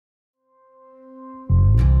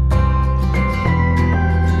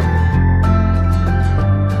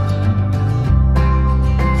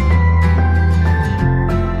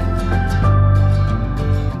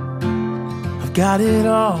got it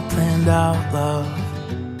all planned out, love.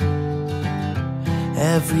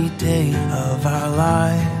 Every day of our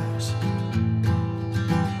lives,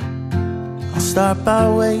 I'll start by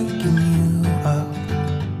waking you up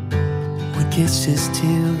with kisses to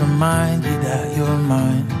remind you that you're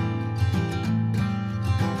mine.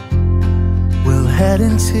 We'll head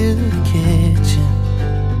into the kitchen,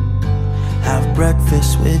 have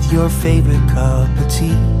breakfast with your favorite cup of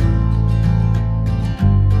tea,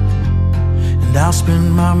 and I'll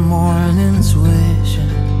spend my mornings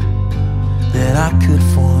wishing that I could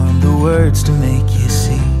form the words to make you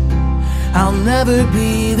see I'll never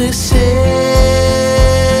be the same.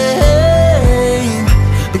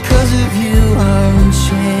 Because of you I'm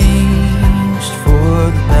changed for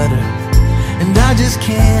the better, and I just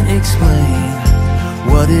can't explain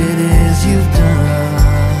what it is you've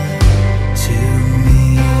done to me.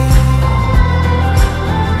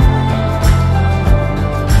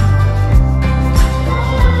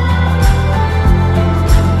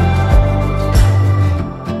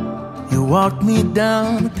 You walked me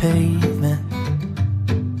down the pavement,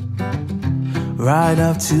 right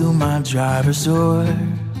up to my driver's door.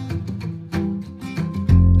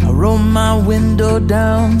 I roll my window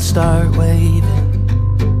down, start waving,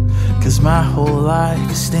 'cause my whole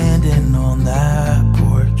life is standing on that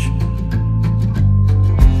porch.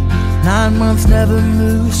 9 months never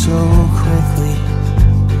move so quickly,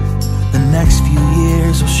 the next few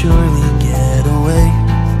years will surely get away.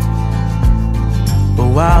 But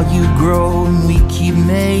while you grow and we keep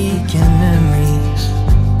making memories,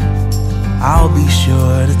 I'll be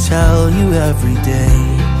sure to tell you every day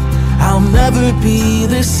I'll never be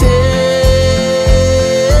the same.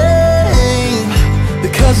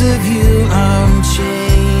 Because of you I'm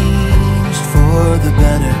changed for the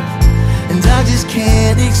better, and I just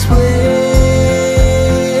can't explain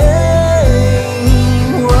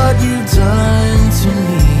what you've done to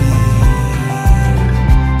me.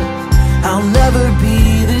 I'll never be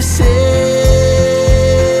the same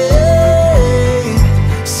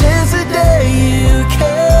since the day you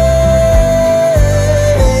came,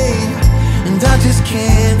 and I just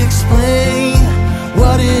can't explain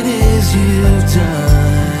what it is you've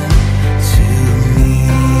done to me.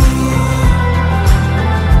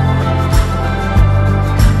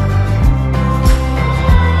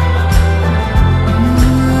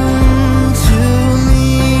 To me.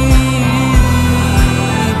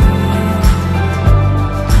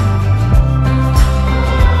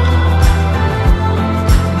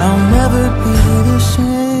 I'll never be the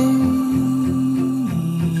same.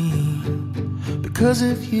 Because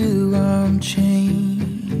of you I'm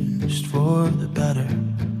changed for the better.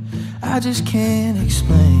 I just can't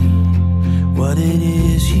explain what it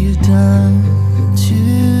is you've done to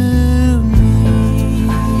me.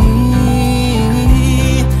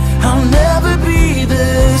 I'll never be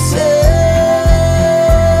the same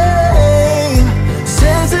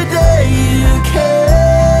since the day you came.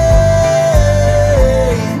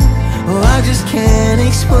 Oh, I just can't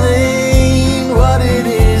explain